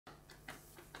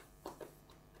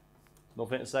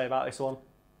Nothing to say about this one?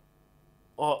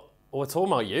 Oh, we're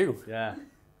talking about you. Yeah.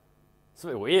 It's a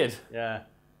bit weird. Yeah.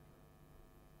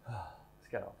 Let's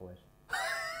get it off the way.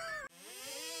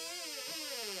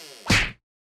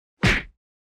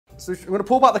 So we're going to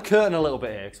pull back the curtain a little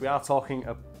bit here because we are talking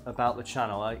about the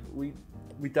channel. Like we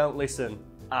don't listen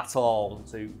at all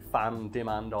to fan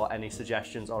demand or any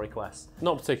suggestions or requests.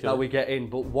 Not particularly. That we get in,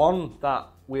 but one that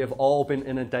we have all been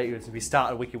inundated with since we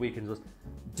started Wiki Weekends was,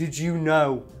 did you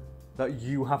know that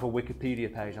you have a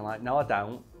Wikipedia page? I'm like, no, I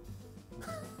don't.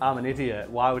 I'm an idiot.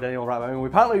 Why would anyone write? I mean,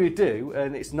 apparently we do,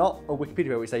 and it's not a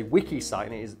Wikipedia page, it's a wiki site,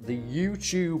 and it is the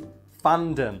YouTube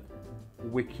fandom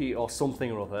wiki or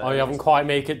something or other. Oh, you haven't quite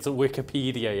made it to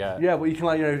Wikipedia yet. Yeah, but you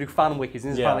can do fan wikis,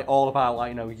 and it's Yeah. apparently all about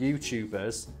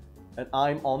YouTubers, and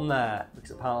I'm on there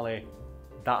because apparently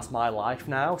that's my life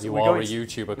now. So You we're are going a to-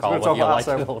 YouTuber, so Carl, we're whether talking you about like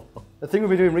that. it So or not. the thing we've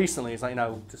been doing recently is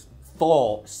just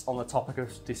thoughts on the topic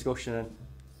of discussion and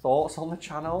thoughts on the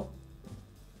channel.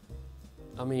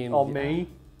 I mean, Or me.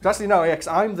 Actually, no, yeah,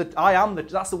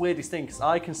 because that's the weirdest thing, because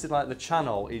I consider like the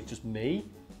channel is just me,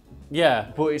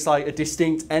 Yeah. but it's like a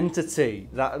distinct entity,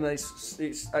 and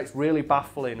it's really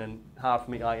baffling and hard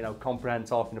for me to comprehend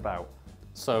talking about.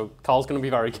 So Carl's going to be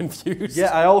very confused.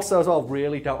 Yeah, I also as well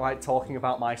really don't like talking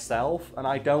about myself, and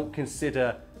I don't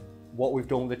consider what we've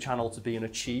done with the channel to be an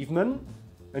achievement.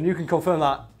 And you can confirm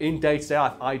that in day-to-day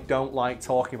life, I don't like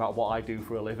talking about what I do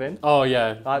for a living. Oh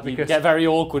yeah. Like, You because- get very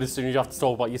awkward as soon as you have to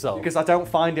talk about yourself. Because I don't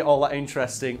find it all that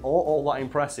interesting or all that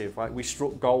impressive. Like, we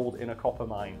struck gold in a copper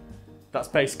mine. That's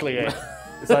basically it.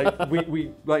 It's like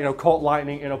we caught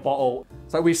lightning in a bottle.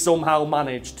 It's like we somehow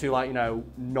managed to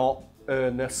not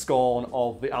earn the scorn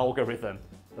of the algorithm.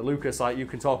 And Lucas, you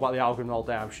can talk about the algorithm all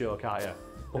day, I'm sure, can't you?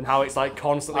 And how it's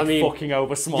constantly fucking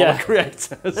over smaller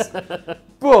creators.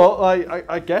 But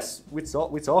I guess we're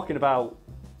talking about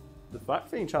the Fact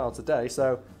Fiend channel today.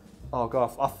 So, oh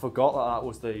god, I forgot that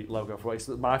was the logo for it. It's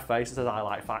my face that says "I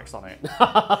like facts" on it.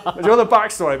 But the other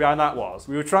backstory behind that was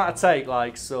we were trying to take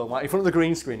some in front of the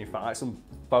green screen, in fact, some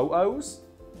photos.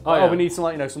 We need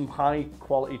some some high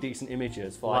quality, decent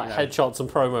images for headshots and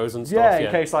promos and stuff. Yeah,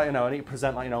 in case I need to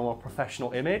present a more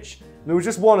professional image. And there was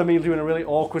just one of me doing a really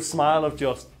awkward smile of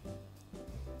just,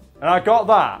 and I got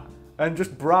that, and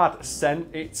just Brad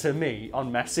sent it to me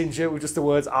on Messenger with just the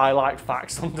words "I like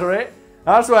facts" under it.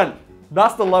 And I just went,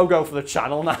 that's the logo for the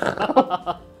channel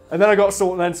now. And then I got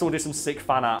someone did some sick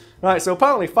fan art. Right, so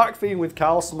apparently Fact Fiend with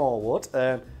Karl Smallwood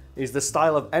is the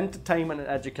style of entertainment and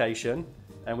education.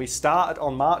 And we started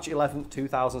on March 11th,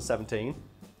 2017.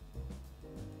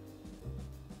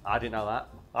 I didn't know that.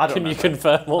 I don't Can know. you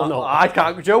confirm or not? I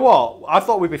can't. Do you know what? I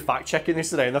thought we'd be fact checking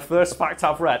this today, and the first fact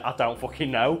I've read, I don't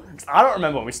fucking know. I don't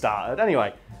remember when we started.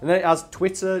 Anyway, and then it has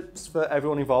Twitter for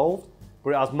everyone involved, but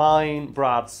it has mine,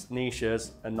 Brad's,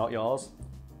 Nisha's, and not yours.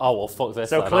 Oh well, fuck this.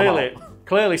 So then,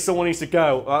 clearly someone needs to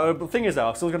go. The thing is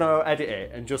though, someone's going to edit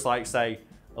it and just say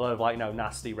a lot of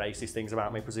nasty, racist things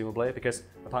about me, presumably, because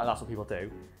apparently that's what people do.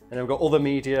 And then we've got other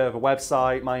media, the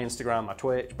website, my Instagram, my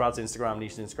Twitch, Brad's Instagram,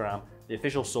 Nisha's Instagram, the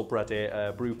official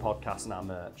subreddit, Brew Podcast, and our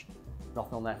merch.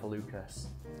 Nothing on there for Lucas.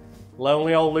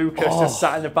 Lonely old Lucas just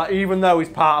sat in the back, even though he's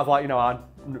part of our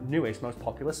newest, most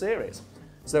popular series.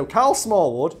 So Karl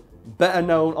Smallwood, better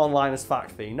known online as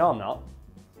Fact Fiend. No, I'm not.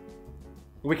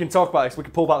 We can talk about this. We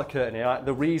can pull back the curtain here.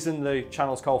 The reason the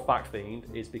channel's called Fact Fiend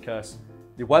is because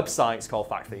the website's called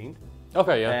Fact Fiend.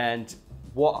 Okay, yeah. And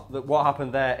what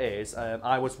happened there is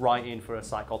I was writing for a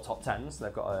site called Top Tens.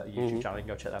 They've got a YouTube channel. You can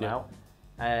go check them out.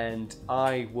 And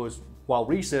I was, while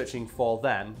researching for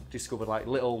them, discovered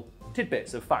little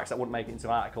tidbits of facts that wouldn't make it into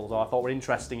articles, or I thought were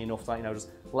interesting enough to just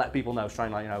let people know, try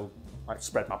and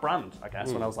spread my brand, I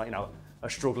guess. When I was a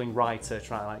struggling writer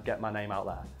trying to get my name out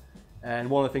there. And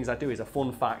one of the things I do is a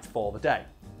fun fact for the day.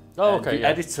 Oh, okay. The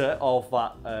editor of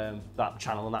that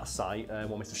channel and that site,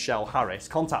 Mr. Shell Harris,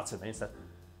 contacted me and said,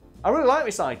 "I really like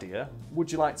this idea.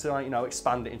 Would you like to,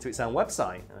 expand it into its own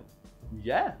website?" And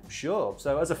yeah, sure.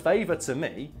 So as a favour to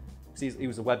me, because he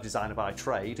was a web designer by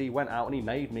trade, he went out and he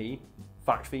made me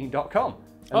factfiend.com.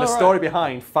 And the story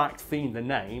behind Fact Fiend, the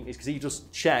name, is because he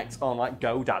just checked on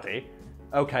GoDaddy,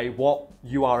 okay, what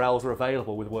URLs are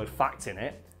available with the word fact in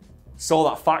it. Saw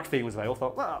that Fact Fiend was available,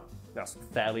 thought, well, that's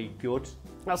fairly good.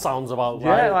 That sounds about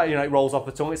right. Yeah, it rolls off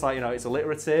the tongue. It's it's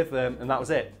alliterative, and that was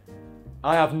it.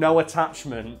 I have no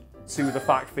attachment to the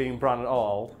Fact Fiend brand at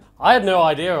all. I had no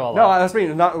idea all that. No, that's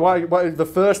mean. Why the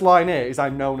first line here is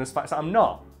I'm known as Fact. I'm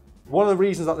not. One of the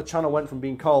reasons that the channel went from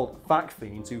being called Fact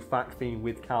Fiend to Fact Fiend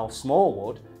with Karl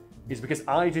Smallwood is because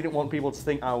I didn't want people to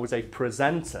think I was a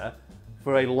presenter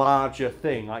for a larger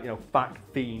thing, Fact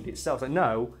Fiend itself.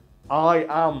 No, I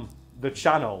am the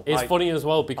channel. It's funny as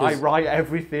well because I write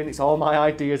everything. It's all my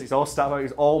ideas. It's all stuff.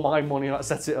 It's all my money that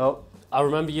sets it up. I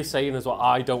remember you saying as well,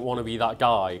 I don't want to be that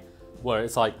guy where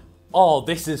it's like, oh,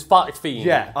 this is Fact Fiend.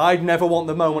 Yeah, I'd never want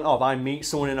the moment of I meet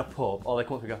someone in a pub or they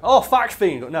come up and go, oh, Fact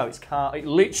Fiend. No, it's Karl. It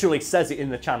literally says it in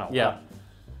the channel. Yeah.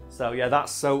 So yeah,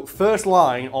 that's so first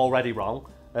line already wrong.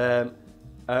 Are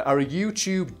a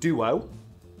YouTube duo.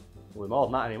 We're more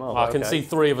than that anymore. I can see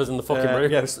 3 of us in the fucking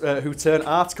room. Yes, who turn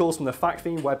articles from the Fact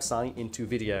Fiend website into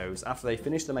videos. After they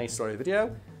finish the main story of the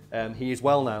video, he is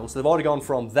well known. So they've already gone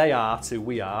from they are to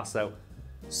we are. So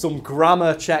some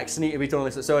grammar checks need to be done on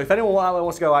this. So if anyone out there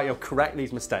wants to go out, correct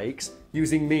these mistakes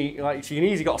using me, like you can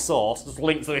easily got a source, just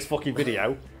link to this fucking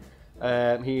video.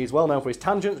 He is well known for his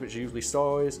tangents, which are usually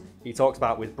stories. He talks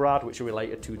about with Brad, which are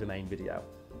related to the main video.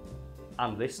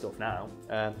 And this stuff now.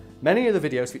 Many of the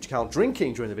videos feature Karl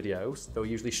drinking during the videos, though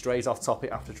he usually strays off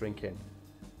topic after drinking.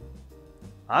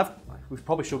 We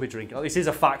probably should be drinking. Oh, this is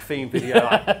a Fact Fiend video.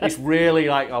 Like, it's really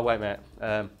like, oh wait a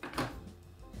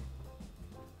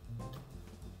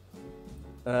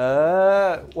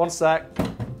minute. One sec.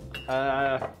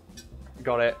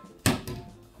 Got it.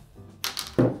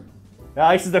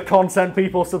 Yeah, this is the content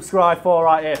people subscribe for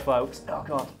right here, folks. Oh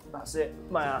god, that's it.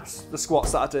 My ass. The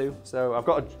squats that I do. So I've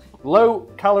got a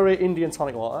low-calorie Indian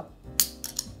tonic water.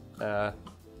 So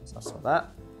that's like that.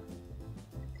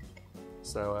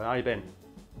 So how you been?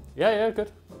 Yeah,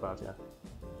 good. Not bad, yeah.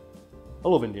 I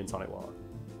love Indian tonic water.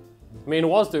 I mean, I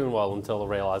was doing well until I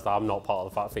realised that I'm not part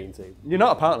of the Fact Fiend team. You're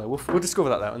not, apparently. We'll discover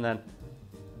that though, and then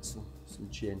some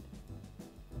gin.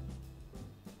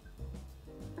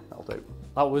 That'll do.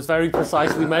 That was very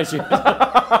precisely measured.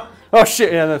 Oh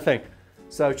shit, yeah, another thing.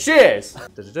 So cheers!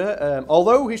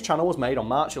 Although his channel was made on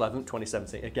March 11th,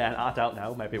 2017, again, I don't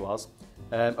know, maybe it was.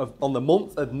 On the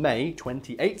month of May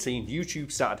 2018, YouTube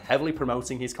started heavily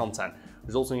promoting his content,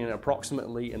 resulting in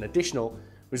approximately an additional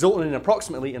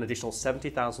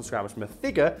 70,000 subscribers from a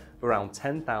figure of around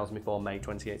 10,000 before May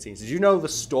 2018. So did you know the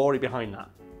story behind that?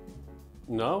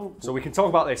 No. So we can talk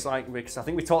about this, like, because I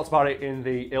think we talked about it in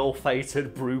the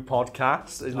Ill-Fated Brew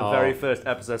podcast in the very first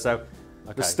episode. So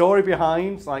the story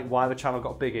behind, like, why the channel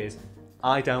got big is,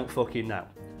 I don't fucking know.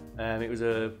 It was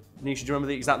a, Nisha, do you remember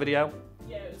the exact video?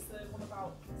 Yeah, it was the one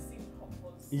about scene in Hot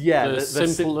Fuzz. Yeah, the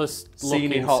simplest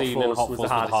scene in Hot Fuzz was the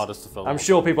hardest to film. I'm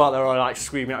sure people out there are like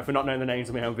screaming out for not knowing the names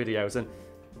of my own videos. And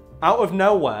out of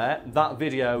nowhere, that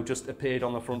video just appeared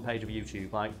on the front page of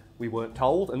YouTube. Like, we weren't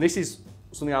told, and this is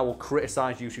something I will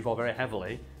criticise YouTube for very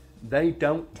heavily. They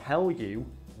don't tell you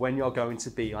when you're going to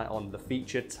be like on the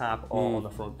featured tab or on the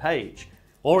front page.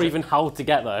 Or even how to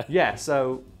get there. Yeah,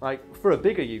 so like for a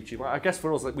bigger YouTube, I guess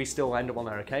for us, like, we still end up on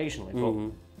there occasionally.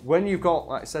 But when you've got,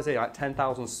 like it says here, like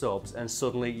 10,000 subs and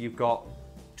suddenly you've got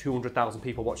 200,000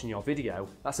 people watching your video,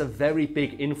 that's a very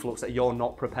big influx that you're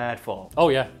not prepared for. Oh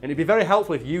yeah. And it'd be very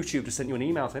helpful if YouTube just sent you an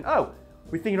email saying, oh,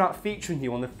 we're thinking about featuring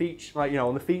you on the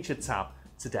on the featured tab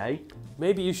today.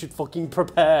 Maybe you should fucking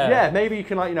prepare. Yeah, maybe you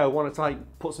can want to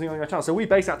put something on your channel. So we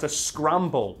basically had to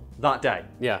scramble that day.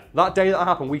 Yeah. That day that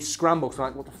happened, we scrambled. So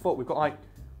what the fuck?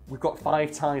 We've got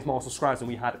 5 times more subscribers than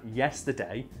we had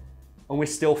yesterday, and we're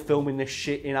still filming this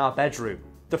shit in our bedroom.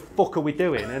 The fuck are we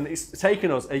doing? And it's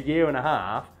taken us a year and a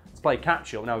half to play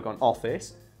catch up. Now we've got an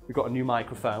office, we've got a new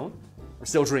microphone, I'm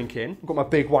still drinking, I've got my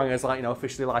big wangers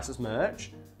officially licensed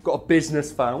merch. Got a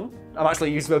business phone. I'm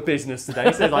actually using it for business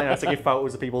today, so taking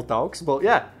photos of people's dogs. But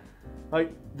yeah,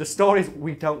 like the stories,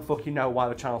 we don't fucking know why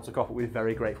the channel took off, but we're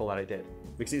very grateful that it did,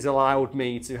 because it's allowed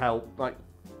me to help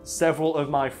several of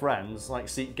my friends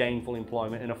seek gainful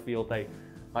employment in a field they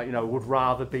would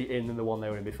rather be in than the one they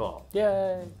were in before.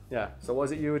 Yay! Yeah. So what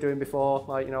was it you were doing before?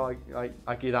 I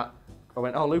give you that. I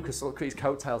went, oh, Lucas, look at his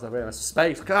coattails over here. There's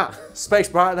space, look at that.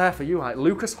 Space right there for you, like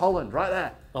Lucas Holland, right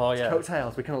there. Oh, yeah.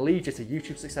 Coattails, we can lead you to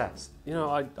YouTube success. You know,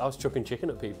 I was chucking chicken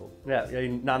at people. Yeah,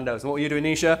 Nando's. And what were you doing,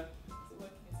 Nisha?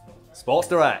 Sports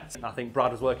Direct. I think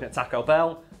Brad was working at Taco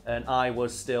Bell, and I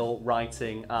was still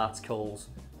writing articles.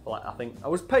 I think I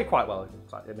was paid quite well,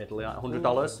 admittedly,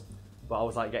 $100. But I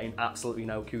was getting absolutely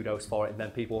no kudos for it, and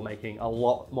then people were making a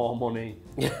lot more money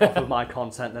off of my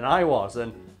content than I was.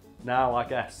 And now I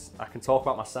guess I can talk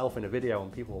about myself in a video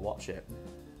and people will watch it.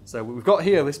 So we've got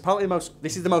here, this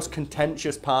is the most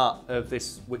contentious part of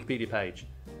this Wikipedia page,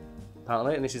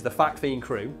 apparently, and this is the Fact Fiend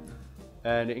crew.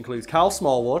 And it includes Karl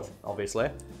Smallwood,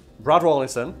 obviously, Brad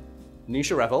Rawlinson,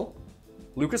 Nisha Revel,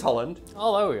 Lucas Holland,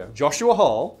 oh, there we go. Joshua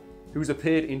Hall, who's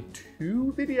appeared in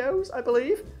 2 videos, I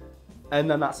believe, and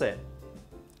then that's it.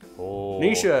 Oh.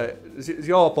 Nisha, is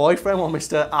your boyfriend,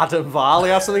 Mr. Adam Varley,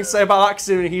 have something to say about that,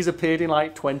 considering he's appeared in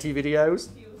 20 videos?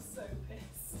 He was so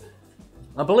pissed.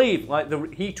 I believe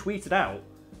he tweeted out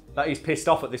that he's pissed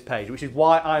off at this page, which is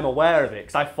why I'm aware of it,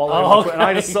 because I follow him Oh, on Twitter, and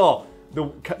I okay. just saw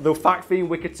the Fact Fiend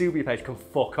Wiki page can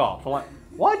fuck off. I'm like,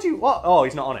 why'd you, what? Oh,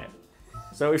 he's not on it.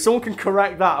 So if someone can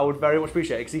correct that, I would very much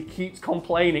appreciate it, because he keeps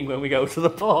complaining when we go to the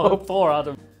Oh, pub. poor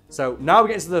Adam. So now we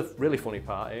get to the really funny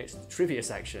part, it's the trivia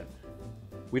section.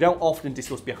 We don't often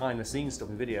discuss behind the scenes stuff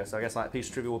in video, so I guess like a piece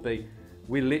of trivia will be,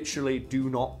 we literally do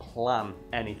not plan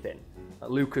anything. Like,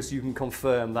 Lucas, you can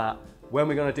confirm that when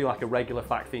we're going to do like a regular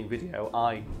Fact Fiend video,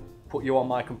 I put you on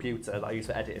my computer that I use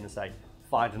for editing and say,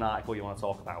 find an article you want to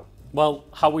talk about. Well,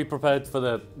 how we prepared for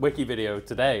the wiki video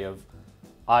today of,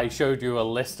 I showed you a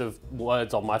list of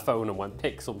words on my phone and went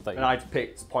pick something. And I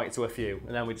pointed to a few,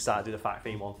 and then we decided to do the Fact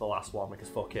Fiend one for the last one because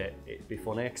fuck it, it'd be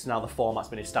funny. Because now the format's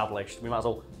been established, we might as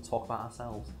well talk about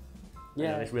ourselves. Yeah.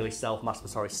 You know, this really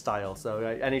self-masturbatory style. So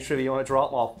any trivia you want to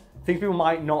drop off? Things people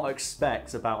might not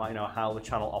expect about, like, you know, how the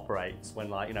channel operates when,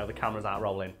 like, you know, the cameras aren't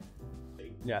rolling.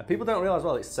 Yeah, people don't realise,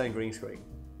 well, it's the same green screen.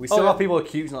 We still have people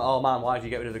accusing, like, oh man, why did you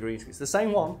get rid of the green screen? It's the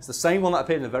same one. It's the same one that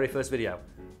appeared in the very first video.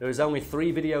 There is only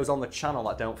 3 videos on the channel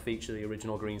that don't feature the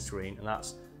original green screen, and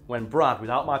that's when Brad,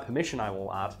 without my permission I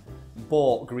will add,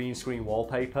 bought green screen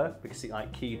wallpaper because it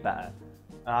like keyed better.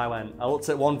 And I looked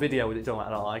at one video with it done, like, I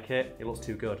don't like it, it looks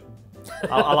too good.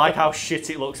 I like how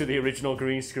shit it looks with the original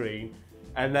green screen,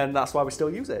 and then that's why we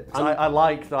still use it. I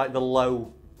like the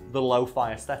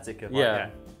lo-fi aesthetic of, like, Yeah.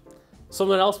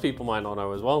 Something else people might not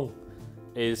know as well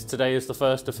is today is the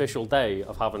first official day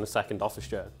of having a second office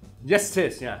chair. Yes,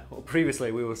 it is, yeah. Well,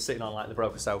 previously, we were sitting on like the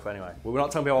broken sofa anyway. Well, we're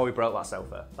not telling people why we broke that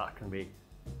sofa. That can be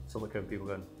something people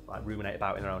can like ruminate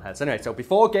about in their own heads. Anyway, so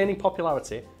before gaining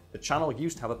popularity, the channel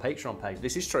used to have a Patreon page.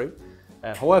 This is true.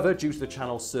 However, due to the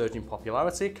channel's surge in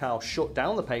popularity, Karl shut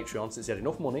down the Patreon since he had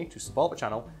enough money to support the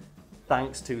channel,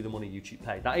 thanks to the money YouTube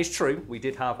paid. That is true. We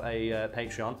did have a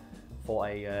Patreon for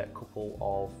a couple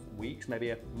of weeks, maybe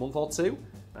a month or two.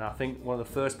 And I think one of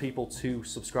the first people to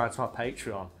subscribe to our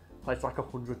Patreon pledged like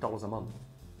 $100 a month.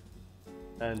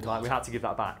 And like we had to give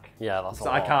that back. Yeah, that's a So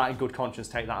lot. I can't in good conscience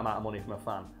take that amount of money from a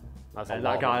fan. That's a And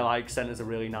lot that of guy money. like sent us a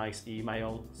really nice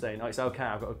email saying, oh, it's okay,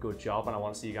 I've got a good job and I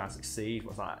want to see you guys succeed. I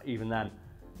was like, even then,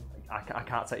 I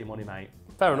can't take your money, mate.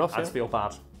 Fair enough, I just yeah. feel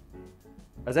bad.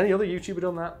 Has any other YouTuber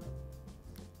done that?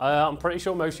 I'm pretty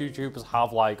sure most YouTubers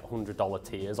have like $100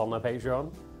 tiers on their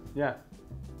Patreon. Yeah.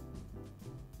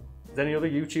 Has any other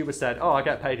YouTuber said, oh, I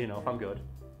get paid enough, I'm good?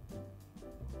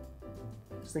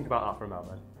 Just think about that for a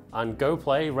moment. And go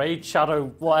play Raid Shadow,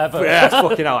 whatever. Yeah, it's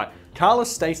fucking alright. Karl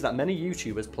has stated that many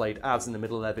YouTubers played ads in the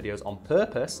middle of their videos on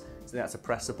purpose, so they had to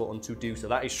press a button to do so.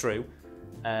 That is true.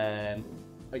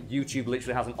 YouTube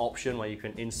literally has an option where you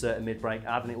can insert a mid-break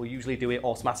ad and it will usually do it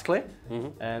automatically.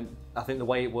 I think the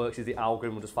way it works is the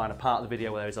algorithm will just find a part of the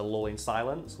video where there is a lull in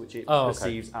silence, which it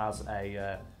perceives as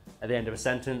a at the end of a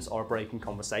sentence or a break in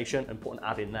conversation, and put an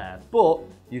ad in there. But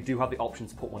you do have the option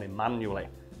to put one in manually.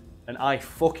 And I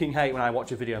fucking hate when I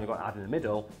watch a video and they've got an ad in the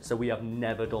middle, so we have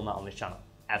never done that on this channel,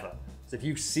 ever. So if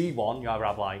you see one, you either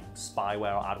have like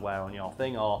spyware or adware on your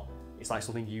thing, or it's like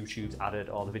something YouTube's added,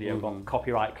 or the video got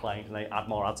copyright claimed and they add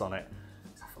more ads on it.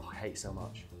 I hate it so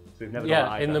much. So we've never done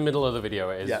that either. In the middle of the video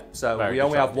it is. Yeah, so very we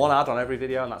only have distracting. one ad on every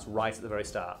video, and that's right at the very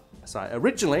start. So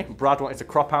originally, Brad wanted to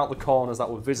crop out the corners that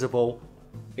were visible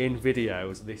in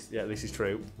videos. This is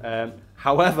true.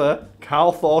 However,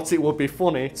 Karl thought it would be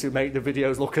funny to make the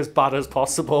videos look as bad as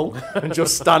possible and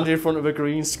just stand in front of a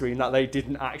green screen that they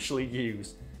didn't actually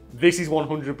use. This is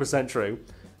 100% true.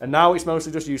 And now it's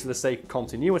mostly just used for the sake of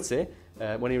continuity.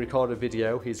 When he recorded a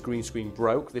video, his green screen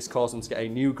broke. This caused him to get a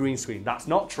new green screen. That's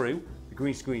not true. The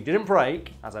green screen didn't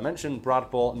break. As I mentioned, Brad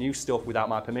bought new stuff without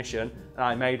my permission, and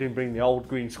I made him bring the old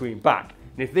green screen back.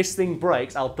 And if this thing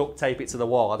breaks, I'll duct tape it to the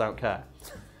wall, I don't care.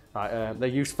 Right, they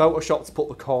used Photoshop to put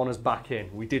the corners back in.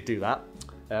 We did do that.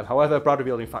 However, Brad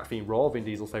revealed in Fact Fiend Raw, Vin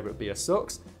Diesel's favourite beer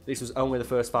sucks. This was only the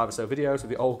first 5 or so videos with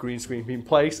the old green screen being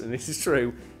placed, and this is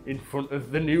true, in front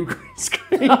of the new green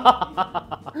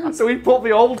screen. So we put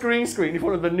the old green screen in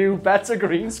front of the new, better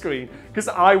green screen, because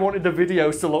I wanted the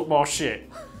videos to look more shit.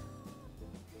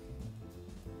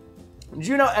 Do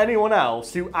you know anyone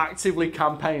else who actively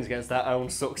campaigns against their own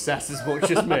success as much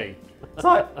as me? It's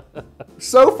like,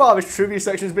 so far this trivia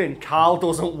section has been, Karl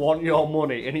doesn't want your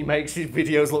money and he makes his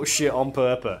videos look shit on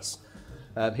purpose.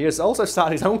 He has also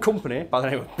started his own company by the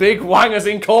name of Big Wangers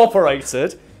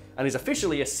Incorporated, and is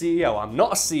officially a CEO. I'm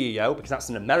not a CEO because that's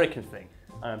an American thing.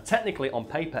 I am technically on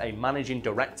paper a managing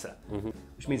director,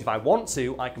 which means if I want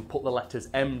to, I can put the letters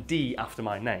MD after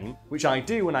my name, which I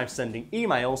do when I'm sending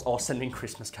emails or sending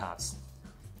Christmas cards.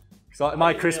 So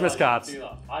my Christmas cards.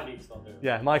 I need to start doing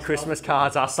Yeah, my Christmas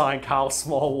cards are signed Karl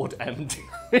Smallwood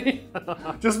MD.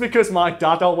 Just because my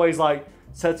dad always like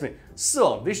said to me,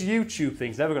 son, this YouTube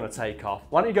thing's never going to take off.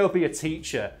 Why don't you go be a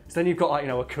teacher? So then you've got like, you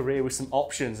know, a career with some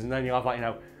options, and then you have like, you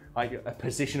know, like a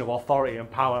position of authority and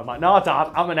power. I'm like, no,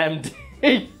 Dad, I'm an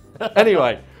MD.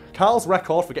 Anyway, Karl's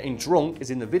record for getting drunk is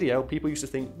in the video. People used to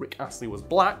think Rick Astley was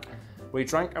black, where he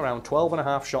drank around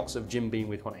 12.5 shots of Jim Beam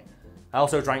with honey. I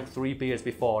also drank 3 beers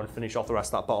before and finished off the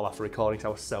rest of that bottle after recording because I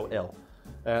was so ill.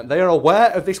 They are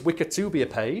aware of this Wikitubia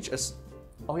page as...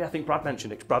 Oh yeah, I think Brad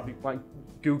mentioned it. Brad like,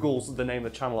 Googles the name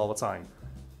of the channel all the time.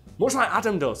 Much like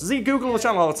Adam does. Does he Google the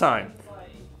channel all the time?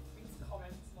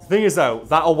 The thing is though,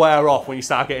 that'll wear off when you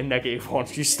start getting negative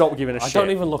ones. You stop giving a shit. I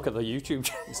don't even look at the YouTube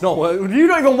channel. It's not. You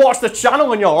don't even watch the channel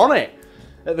when you're on it.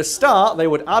 At the start, they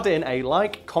would add in a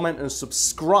like, comment, and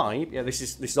subscribe. Yeah, this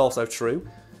is also true.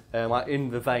 Like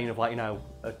in the vein of like, you know,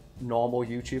 a normal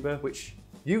YouTuber, which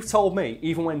you've told me,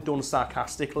 even when done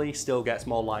sarcastically, still gets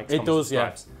more likes. It does,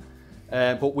 yeah.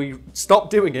 But we stopped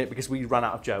doing it because we ran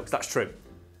out of jokes. That's true.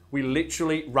 We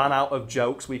literally ran out of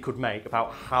jokes we could make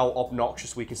about how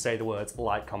obnoxious we can say the words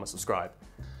like, comment, subscribe.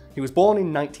 He was born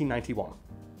in 1991.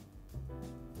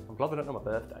 I'm glad they don't know my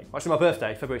birthday. Actually, my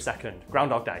birthday, February 2nd,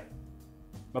 Groundhog Day.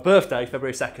 My birthday,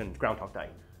 February 2nd, Groundhog Day.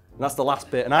 And that's the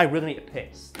last bit, and I really need to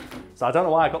piss. So I don't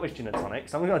know why I got this gin and tonic,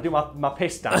 so I'm going to do my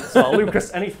piss dance. So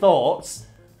Lucas, any thoughts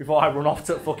before I run off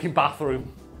to the fucking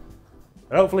bathroom?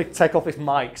 And hopefully take off this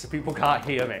mic so people can't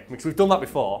hear me, because we've done that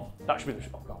before. That should be the...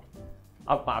 Oh God.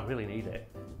 I really need it.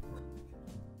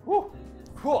 Woo.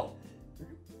 Woo.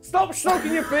 Stop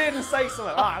stroking your beard and say something.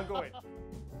 Alright, I'm going.